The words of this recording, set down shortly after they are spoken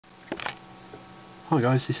Hi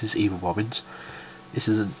guys, this is Evil Bobbins. This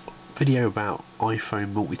is a video about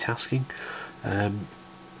iPhone multitasking.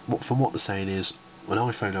 From what they're saying is, when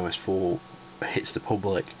Iphone OS3 hits the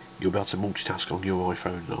public, you'll be able to multitask on your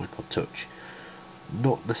iPhone and Ipod Touch.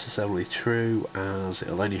 Not necessarily true, as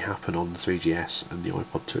it'll only happen on the 3GS and the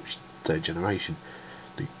Ipod Touch 3rd generation.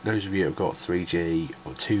 Those of you who have got 3G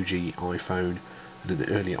or 2G iPhone and an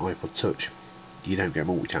earlier Ipod Touch, you don't get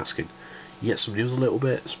multitasking. You get some of the other little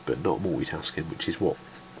bits, but not multitasking, which is what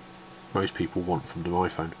most people want from their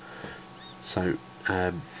iPhone. So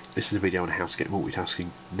this is a video on how to get multitasking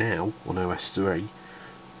now on OS3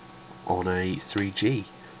 on a 3G.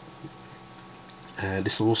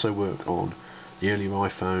 This will also work on the earlier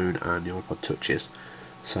iPhone and the Ipod Touches.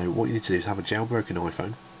 So what you need to do is have a jailbroken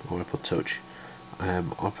iPhone or Ipod Touch.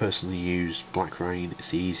 I personally use Black Rain, it's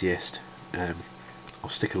the easiest. I'll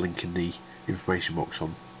stick a link in the information box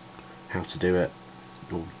on how to do it,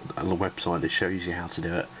 or on the website that shows you how to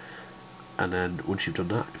do it. And then once you've done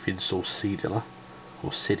that, if you install Cydia or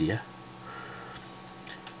Cydia,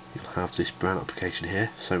 you'll have this brown application here.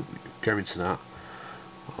 So go into that.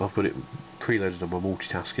 I've got it preloaded on my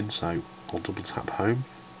multitasking, so I'll double tap home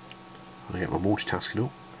and I get my multitasking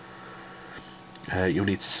up. You'll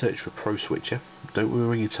need to search for Pro Switcher. Don't worry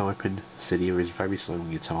when you type in. Cydia is very slow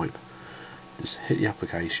when you type. Just hit the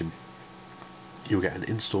application. You'll get an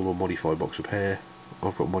install or modify box up here.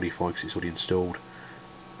 I've got modify because it's already installed,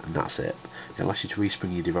 and that's it. It'll ask you to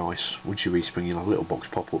respring your device. Once you respring, you'll have a little box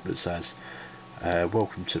pop up that says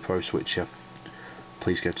welcome to Pro Switcher,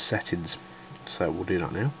 please go to settings. So we'll do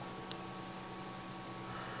that now.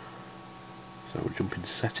 So we'll jump into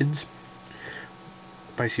settings.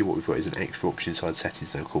 Basically what we've got is an extra option inside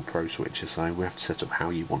settings now called Pro Switcher, so we have to set up how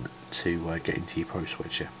you want to get into your Pro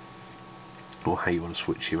Switcher, or how you want to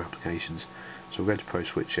switch your applications. So we'll go to Pro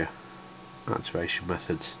Switcher, activation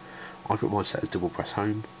methods. I've got mine set as double press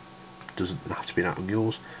home. Doesn't have to be that on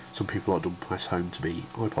yours. Some people like double press home to be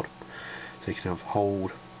Ipod. So you can have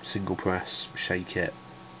hold, single press, shake it,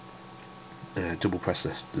 double press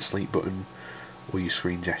the sleep button, or use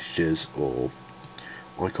screen gestures, or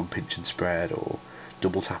icon pinch and spread, or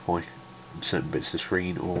double tap on certain bits of the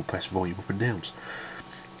screen, or press volume up and down.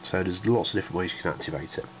 So there's lots of different ways you can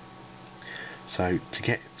activate it. So to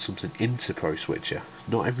get something into Pro Switcher,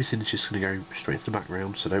 not everything is just going to go straight into the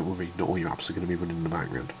background, so don't worry, not all your apps are going to be running in the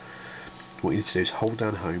background. What you need to do is hold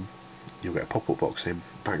down home, you'll get a pop-up box in,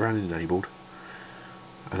 background enabled,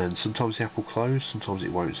 and then sometimes the app will close, sometimes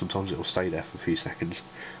it won't, sometimes it will stay there for a few seconds,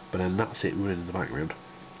 but then that's it running in the background.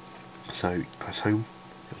 So press home,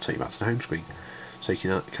 it'll take you back to the home screen. So you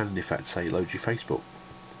can in effect say load your Facebook,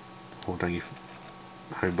 hold down your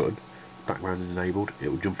home button, background enabled, it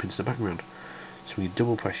will jump into the background. So when you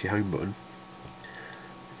double press your home button,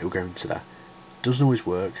 it will go into there. Doesn't always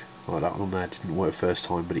work, like that one there didn't work first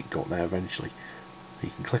time, but it got there eventually. You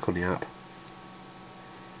can click on the app,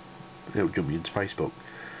 it will jump you into Facebook.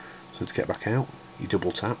 So to get back out, you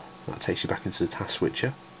double tap, that takes you back into the task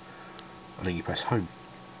switcher, and then you press home.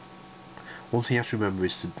 One thing you have to remember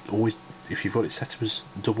is to always, if you've got it set up as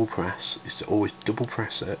double press, is to always double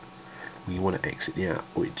press it when you want to exit the app,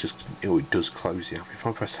 or it does close the app. If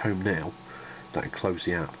I press home now, that will close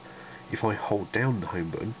the app. If I hold down the home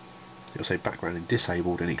button, it'll say background and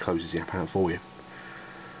disabled, and it closes the app out for you.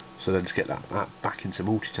 So then to get that app back into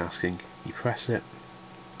multitasking, you press it,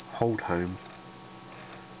 hold home,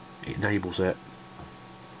 it enables it,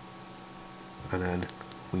 and then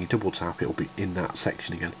when you double tap, it'll be in that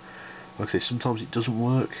section again. Like I say, sometimes it doesn't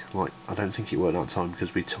work. Like, I don't think it worked that time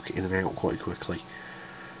because we took it in and out quite quickly.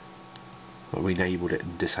 Like, we enabled it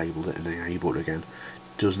and disabled it and then enabled it again.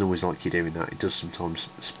 It doesn't always like you doing that. It does sometimes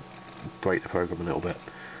break the program a little bit.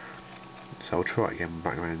 So I'll try it again with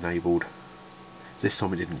background enabled. This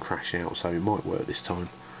time it didn't crash out, so it might work this time.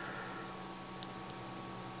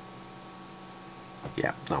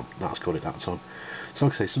 Yeah, no, that's got it that time. So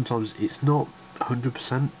like I say, sometimes it's not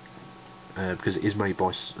 100%, because it is made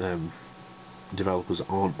by developers that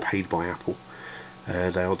aren't paid by Apple.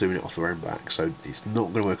 They are doing it off their own back, so it's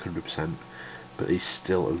not going to work 100%, but it's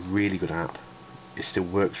still a really good app. It still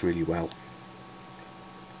works really well.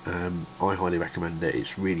 I highly recommend it.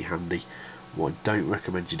 It's really handy. What I don't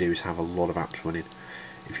recommend you do is have a lot of apps running.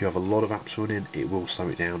 If you have a lot of apps running, it will slow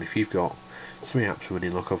it down. If you've got 3 apps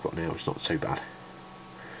running like I've got now, it's not so bad.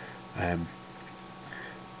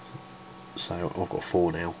 So I've got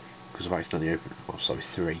 4 now because I've accidentally opened, well, sorry,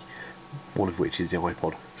 3, one of which is the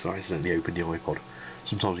iPod, so I accidentally opened the iPod.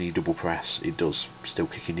 Sometimes when you double press, it does still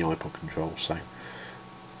kick in the iPod control, so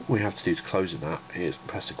all you have to do to close that is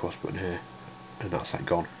press the cross button here, and that's that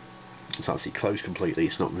gone. It's actually closed completely,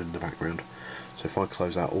 it's not running in the background. So if I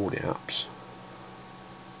close out all the apps,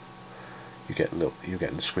 you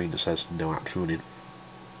get the screen that says no apps running.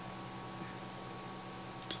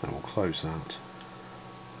 So we'll close that.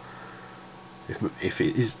 If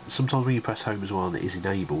it is, sometimes when you press home as well and it is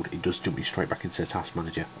enabled, it does jump you straight back into the task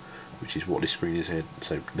manager, which is what this screen is here.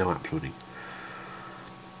 So no apps running.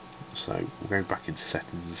 So we'll go back into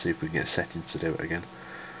settings and see if we can get settings to do it again.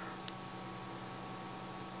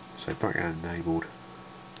 So background enabled,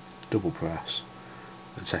 double press,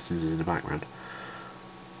 and settings is in the background.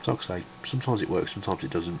 So like I say, sometimes it works, sometimes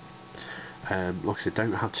it doesn't. Like I said,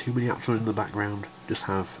 don't have too many apps running in the background, just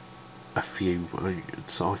have a few.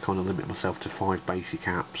 So I kind of limit myself to 5 basic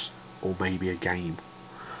apps, or maybe a game.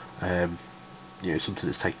 You know, something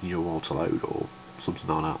that's taking you a while to load, or something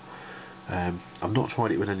like that. I've not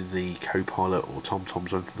tried it with any of the Copilot or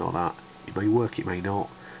TomToms or anything like that. It may work, it may not.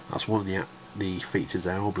 That's one of the features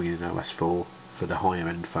they are bringing in OS4 for the higher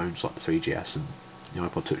end phones like the 3GS and the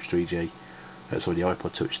IPod Touch 3G. Sorry, the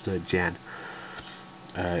IPod Touch 3rd Gen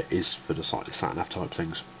is for the sat-nav type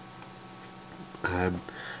things.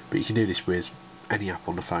 But you can do this with any app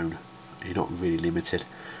on the phone. You're not really limited,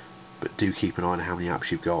 but do keep an eye on how many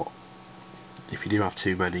apps you've got. If you do have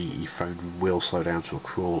too many, your phone will slow down to a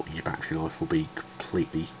crawl and your battery life will be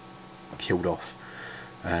completely killed off.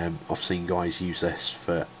 I've seen guys use this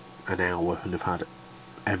for an hour and have had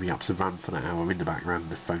every app they've run for that hour in the background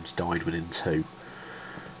and the phone's died within 2.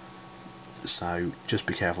 So just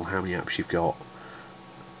be careful how many apps you've got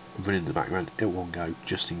running in the background at one go,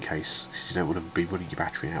 just in case, because you don't want to be running your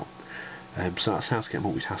battery out. So that's how to get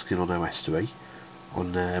multitasking on OS3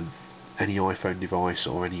 on any iPhone device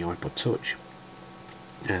or any IPod Touch.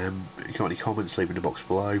 If you've got any comments, leave in the box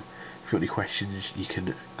below. If you've got any questions, you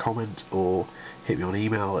can comment or hit me on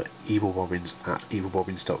email at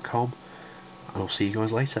evilbobbins@evilbobbins.com, and I'll see you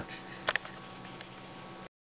guys later.